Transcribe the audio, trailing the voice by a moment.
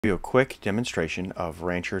Do a quick demonstration of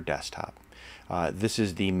Rancher Desktop. This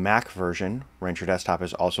is the Mac version. Rancher Desktop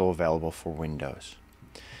is also available for Windows.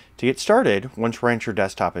 To get started, once Rancher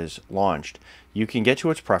Desktop is launched, you can get to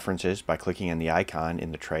its preferences by clicking on the icon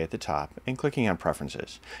in the tray at the top and clicking on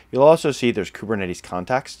Preferences. You'll also see there's Kubernetes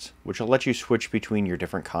contexts, which will let you switch between your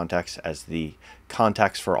different contexts as the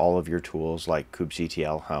context for all of your tools like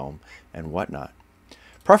kubectl, Helm, and whatnot.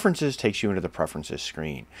 Preferences takes you into the Preferences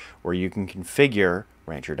screen, where you can configure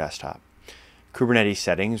Rancher Desktop. Kubernetes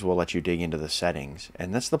settings will let you dig into the settings,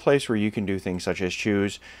 and that's the place where you can do things such as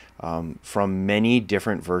choose from many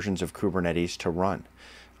different versions of Kubernetes to run.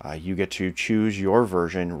 You get to choose your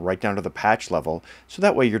version right down to the patch level, so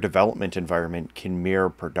that way your development environment can mirror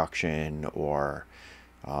production or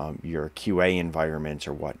your QA environments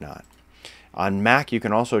or whatnot. On Mac, you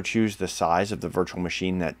can also choose the size of the virtual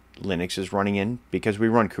machine that Linux is running in, because we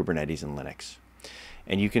run Kubernetes in Linux.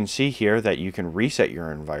 And you can see here that you can reset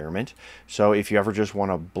your environment. So if you ever just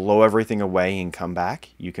want to blow everything away and come back,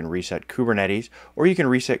 you can reset Kubernetes, or you can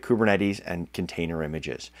reset Kubernetes and container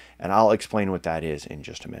images. And I'll explain what that is in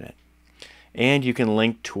just a minute. And you can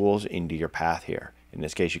link tools into your path here. In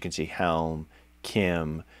this case, you can see Helm,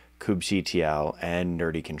 Kim, kubectl, and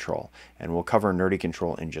nerdctl. And we'll cover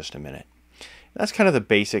nerdctl in just a minute. That's kind of the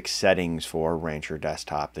basic settings for Rancher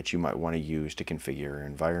Desktop that you might want to use to configure your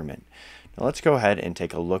environment. Now let's go ahead and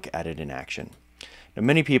take a look at it in action. Now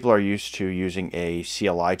many people are used to using a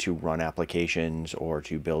CLI to run applications or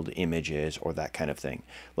to build images or that kind of thing.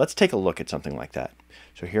 Let's take a look at something like that.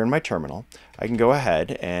 So here in my terminal, I can go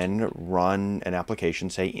ahead and run an application,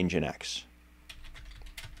 say Nginx.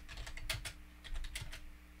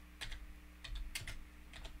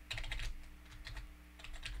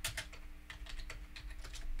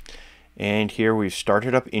 And here we've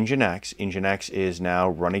started up Nginx. Nginx is now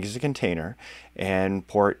running as a container, and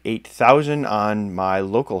port 8000 on my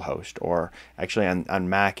local host, or actually on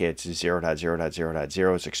Mac it's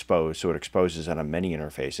 0.0.0.0 is exposed, so it exposes it on many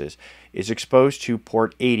interfaces, is exposed to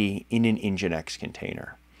port 80 in an Nginx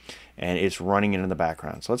container. And it's running it in the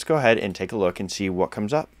background. So let's go ahead and take a look and see what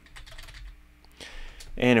comes up.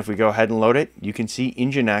 And if we go ahead and load it, you can see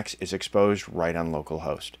Nginx is exposed right on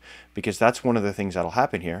localhost, because that's one of the things that'll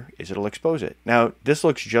happen here is it'll expose it. Now, this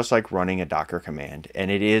looks just like running a Docker command,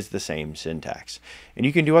 and it is the same syntax. And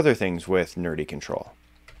you can do other things with nerdctl,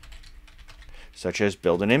 such as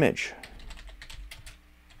build an image.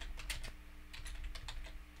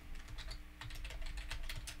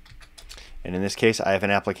 And in this case, I have an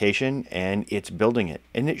application and it's building it.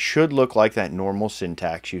 And it should look like that normal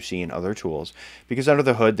syntax you see in other tools, because under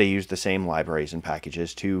the hood, they use the same libraries and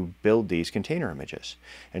packages to build these container images.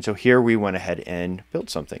 And so here we went ahead and built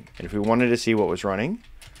something. And if we wanted to see what was running,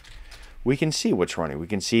 we can see what's running. We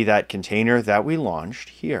can see that container that we launched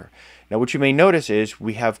here. Now, what you may notice is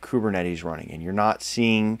we have Kubernetes running, and you're not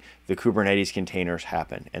seeing the Kubernetes containers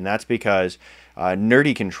happen. And that's because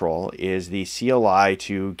nerdctl is the CLI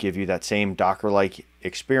to give you that same Docker-like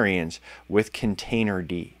experience with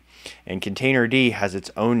containerd. And containerd has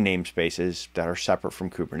its own namespaces that are separate from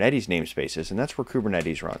Kubernetes namespaces, and that's where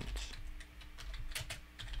Kubernetes runs.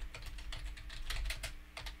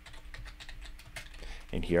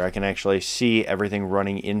 And here I can actually see everything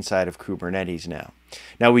running inside of Kubernetes now.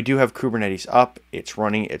 Now we do have Kubernetes up, it's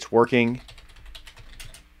running, it's working.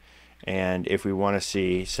 And if we want to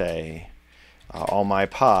see, say, all my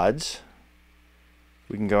pods,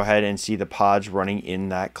 we can go ahead and see the pods running in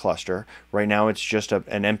that cluster. Right now it's just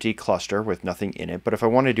an empty cluster with nothing in it. But if I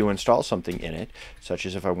wanted to install something in it, such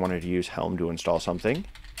as if I wanted to use Helm to install something,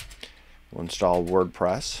 we'll install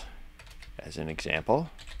WordPress as an example.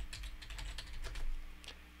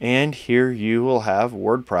 And here you will have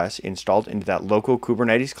WordPress installed into that local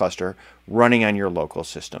Kubernetes cluster running on your local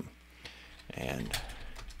system. And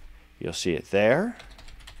you'll see it there.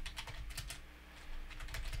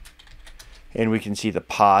 And we can see the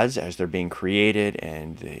pods as they're being created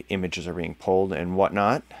and the images are being pulled and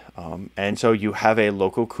whatnot. And so you have a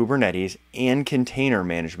local Kubernetes and container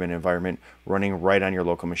management environment running right on your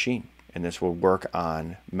local machine. And this will work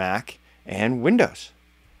on Mac and Windows.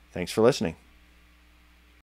 Thanks for listening.